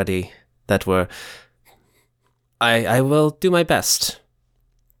said already that were... I will do my best.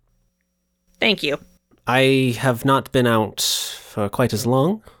 Thank you. I have not been out for quite as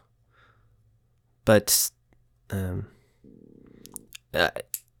long, but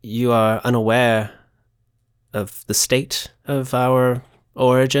you are unaware of the state of our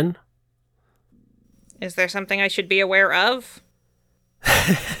origin. Is there something I should be aware of?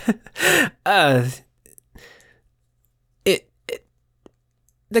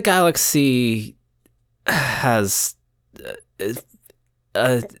 The galaxy has it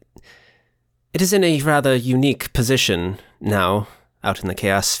is in a rather unique position now out in the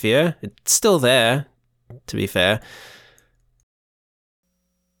chaos sphere. It's still there, to be fair.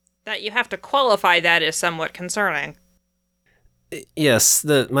 That you have to qualify that is somewhat concerning. Yes,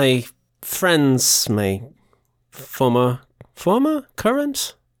 my friends, my former former,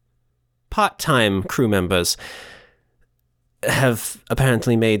 current, part-time crew members have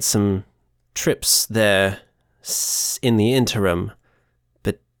apparently made some trips there in the interim,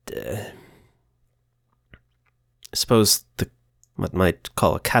 but I suppose what might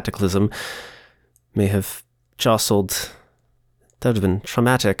call a cataclysm may have jostled. That would have been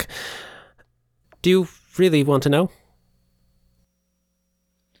traumatic. Do you really want to know?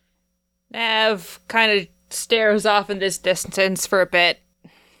 Nav kind of stares off in this distance for a bit.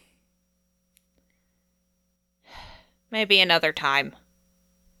 Maybe another time.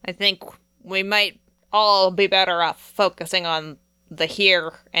 I think we might all be better off focusing on the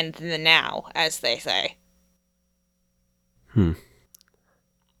here and the now, as they say.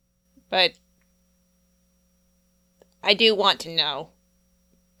 But I do want to know.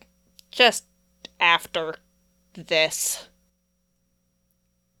 Just after this.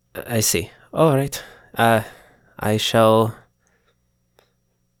 I see. All right. I shall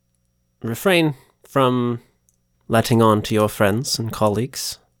refrain from letting on to your friends and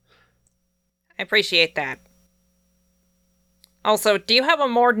colleagues. I appreciate that. Also, do you have a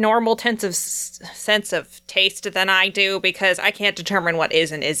more normal sense of taste than I do? Because I can't determine what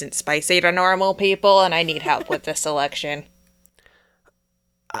is and isn't spicy to normal people, and I need help with this selection.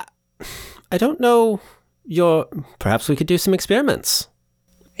 I don't know perhaps we could do some experiments.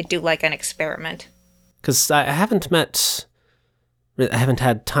 I do like an experiment. Because I haven't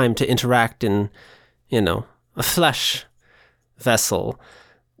had time to interact in, a flesh vessel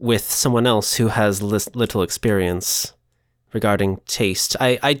with someone else who has little experience regarding taste.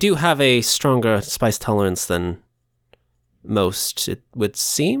 I do have a stronger spice tolerance than most, it would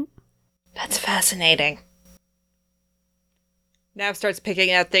seem. That's fascinating. Nav starts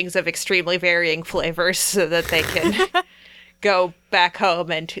picking out things of extremely varying flavors so that they can go back home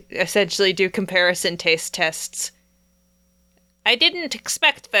and essentially do comparison taste tests. I didn't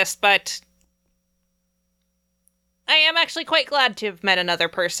expect this, but I am actually quite glad to have met another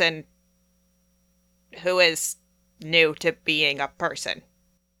person who is new to being a person.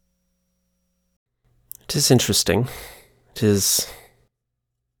 It is interesting. It is...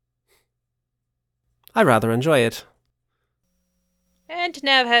 I rather enjoy it. And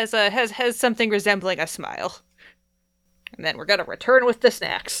Nav has something resembling a smile. And then we're gonna return with the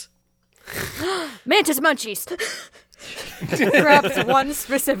snacks. Mantis munchies! Grabs one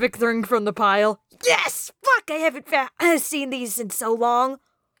specific thing from the pile. Yes! Fuck, I haven't seen these in so long.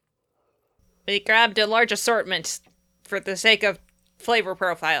 We grabbed a large assortment for the sake of flavor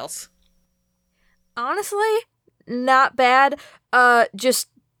profiles. Honestly, not bad.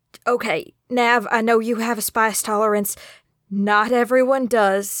 Okay, Nav, I know you have a spice tolerance. Not everyone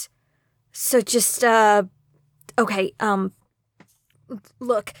does. So just, okay,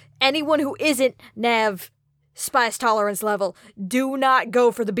 look, anyone who isn't Nav spice tolerance level, do not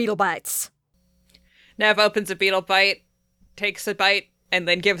go for the beetle bites. Nav opens a beetle bite, takes a bite, and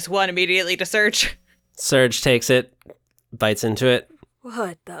then gives one immediately to Surge. Surge takes it, bites into it.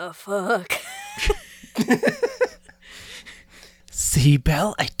 What the fuck? See,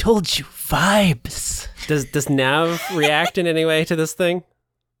 Belle, I told you, vibes. Does Nav react in any way to this thing?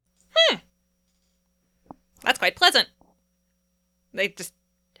 That's quite pleasant. They just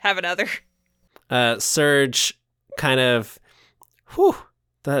have another. Surge kind of,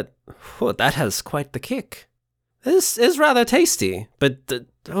 that has quite the kick. This is rather tasty, but,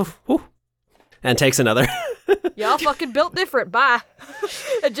 and takes another. Y'all fucking built different, bye.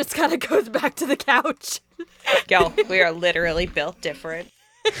 It just kind of goes back to the couch. Yo, we are literally built different.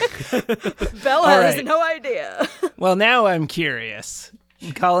 Bella All has right. no idea. Well, now I'm curious.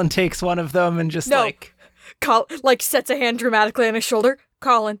 Colin takes one of them and just Sets a hand dramatically on his shoulder.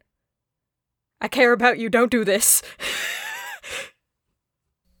 Colin, I care about you, don't do this.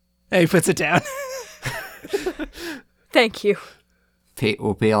 he puts it down. Thank you. Pete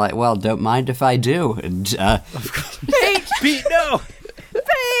will be like, well, don't mind if I do. And, Pete! Pete, no!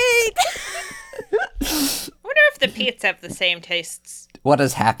 Pete! I wonder if the Pete's have the same tastes. what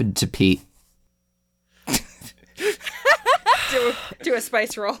has happened to Pete? Do a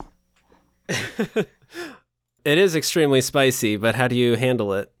spice roll. It is extremely spicy, but how do you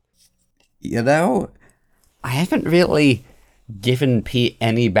handle it? I haven't really given Pete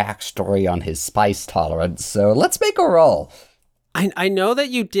any backstory on his spice tolerance, so let's make a roll. I know that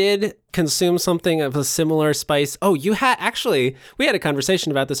you did consume something of a similar spice. Oh, we had a conversation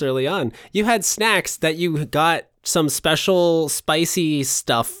about this early on. You had snacks that you got some special spicy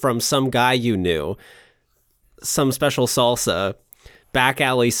stuff from some guy you knew. Some special salsa. back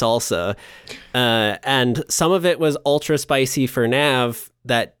alley salsa. And some of it was ultra spicy for Nav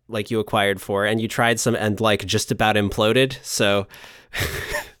that like you acquired for, and you tried some and like just about imploded. So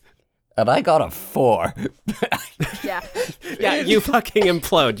And I got a 4. Yeah. yeah, you fucking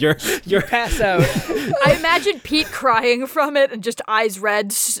implode. You're Pass out. I imagine Pete crying from it and just eyes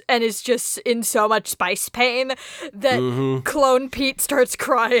red and is just in so much spice pain that clone Pete starts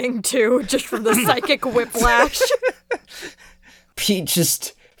crying too, just from the psychic whiplash. Pete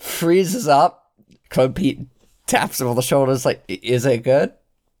just freezes up. Clone Pete taps him on the shoulders like, is it good?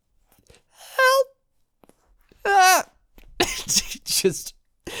 Help! Ah! Just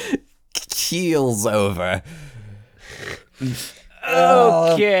keels over.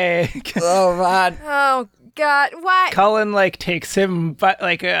 Okay. Oh, man. Oh God, why? Cullen like takes him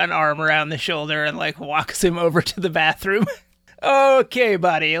like an arm around the shoulder and like walks him over to the bathroom. Okay,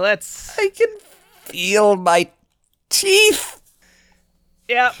 buddy, let's. I can feel my teeth.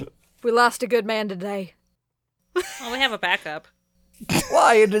 Yep. We lost a good man today. Well, we have a backup.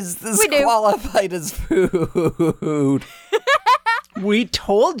 Why does this We do. qualify as food? We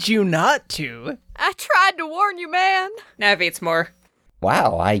told you not to. I tried to warn you, man. Nav eats more.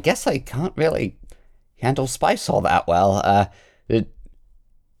 Wow, I guess I can't really handle spice all that well.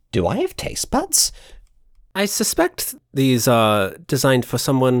 Do I have taste buds? I suspect these are designed for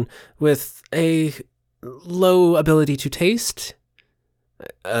someone with a low ability to taste.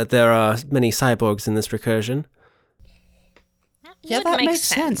 There are many cyborgs in this recursion. Yeah, Would that make makes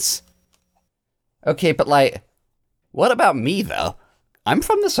sense. Okay, but like, what about me though? I'm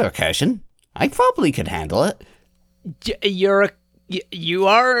from this recursion. I probably could handle it. You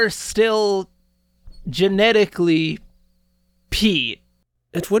are still genetically Pete.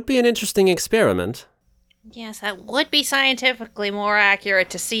 It would be an interesting experiment. Yes, that would be scientifically more accurate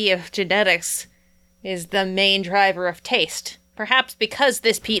to see if genetics is the main driver of taste. Perhaps because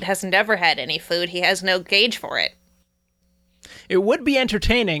this Pete hasn't ever had any food, he has no gauge for it. It would be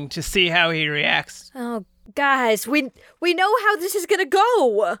entertaining to see how he reacts. Oh, guys, we know how this is gonna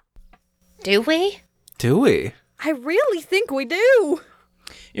go. Do we? Do we? I really think we do.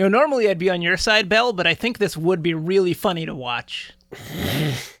 You know, normally I'd be on your side, Belle, but I think this would be really funny to watch.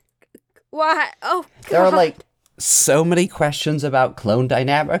 Why? Oh, God. There are like so many questions about clone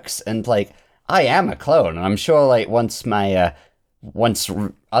dynamics, and like I am a clone, and I'm sure like once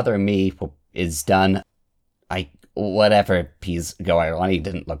other me is done, whatever he's going on, he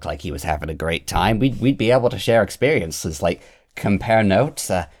didn't look like he was having a great time. We'd be able to share experiences, like compare notes.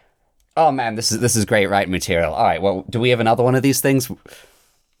 Oh man, this is great writing material. All right, well, do we have another one of these things?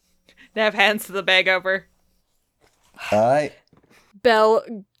 Nav hands the bag over. All right. Belle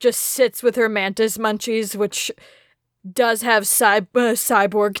just sits with her mantis munchies, which does have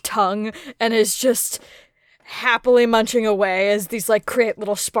cyborg tongue, and is just happily munching away as these like create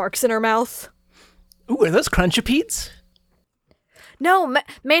little sparks in her mouth. Ooh, are those Crunchapedes? No,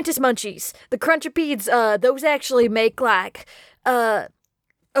 mantis munchies. The Crunchapedes, those actually make like,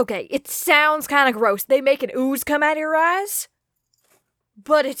 okay, it sounds kind of gross. They make an ooze come out of your eyes,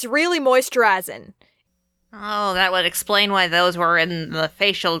 but it's really moisturizing. Oh, that would explain why those were in the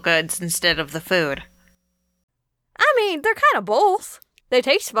facial goods instead of the food. I mean, they're kind of both. They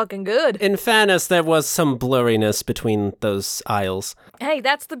taste fucking good. In fairness, there was some blurriness between those aisles. Hey,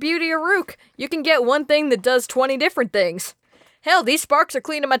 that's the beauty of Rook. You can get one thing that does 20 different things. Hell, these sparks are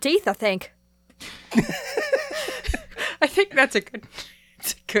cleaning my teeth, I think. I think that's a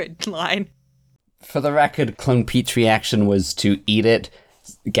good line. For the record, Clone Pete's reaction was to eat it,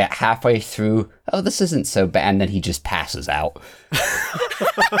 get halfway through, oh, this isn't so bad, and then he just passes out.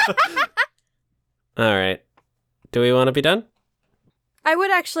 All right. Do we want to be done? I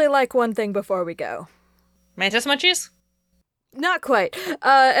would actually like one thing before we go. Mantis munchies? Not quite.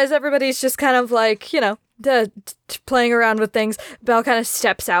 As everybody's just kind of like, playing around with things, Belle kind of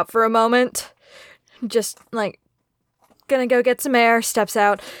steps out for a moment. Just like, gonna go get some air, steps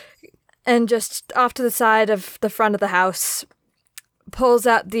out, and just off to the side of the front of the house, pulls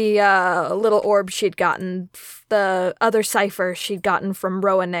out the little orb she'd gotten, the other cipher she'd gotten from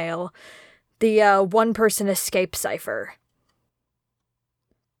Rowan Nail, the one-person escape cipher.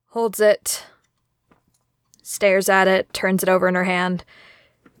 Holds it, stares at it, turns it over in her hand,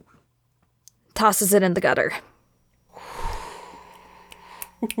 tosses it in the gutter.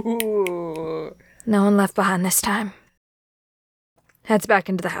 Ooh. No one left behind this time. Heads back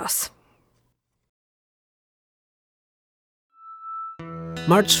into the house.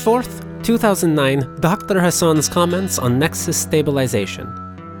 March 4th, 2009, Dr. Hassan's comments on Nexus stabilization.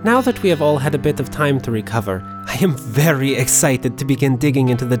 Now that we have all had a bit of time to recover, I am very excited to begin digging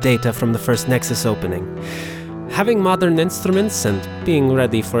into the data from the first Nexus opening. Having modern instruments and being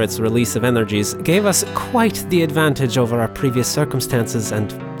ready for its release of energies gave us quite the advantage over our previous circumstances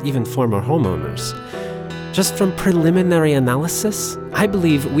and even former homeowners. Just from preliminary analysis, I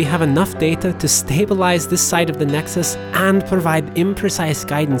believe we have enough data to stabilize this side of the Nexus and provide imprecise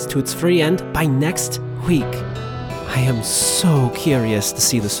guidance to its free end by next week. I am so curious to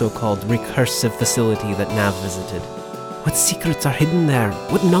see the so-called recursive facility that Nav visited. What secrets are hidden there?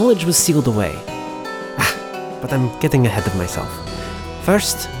 What knowledge was sealed away? But I'm getting ahead of myself.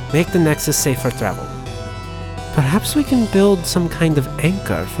 First, make the Nexus safe for travel. Perhaps we can build some kind of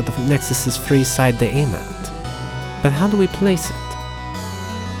anchor for the Nexus's free side they aim at. But how do we place it?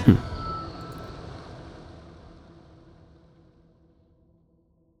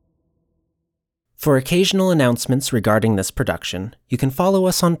 For occasional announcements regarding this production, you can follow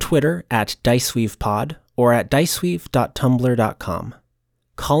us on Twitter at DiceweavePod or at diceweave.tumblr.com.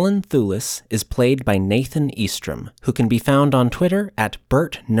 Colin Thulis is played by Nathan Eastrom, who can be found on Twitter at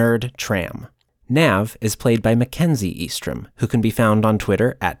BertNerdTram. Nav is played by Mackenzie Eastrom, who can be found on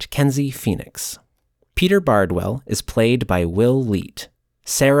Twitter at KenziePhoenix. Peter Bardwell is played by Will Leet.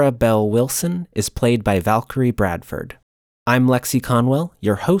 Sarah Bell Wilson is played by Valkyrie Bradford. I'm Lexi Conwell,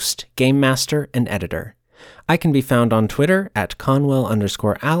 your host, game master, and editor. I can be found on Twitter at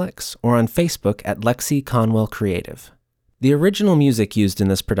Conwell_Alex or on Facebook at Lexi Conwell Creative. The original music used in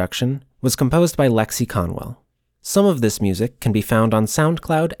this production was composed by Lexi Conwell. Some of this music can be found on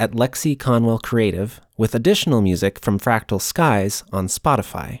SoundCloud at Lexi Conwell Creative, with additional music from Fractal Skies on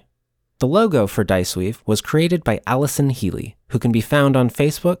Spotify. The logo for Diceweave was created by Allison Healy, who can be found on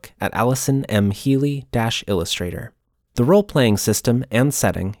Facebook at Allison M. Healy-Illustrator. The role-playing system and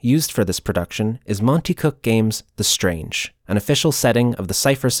setting used for this production is Monty Cook Games' The Strange, an official setting of the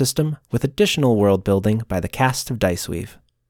Cypher system with additional world building by the cast of Diceweave.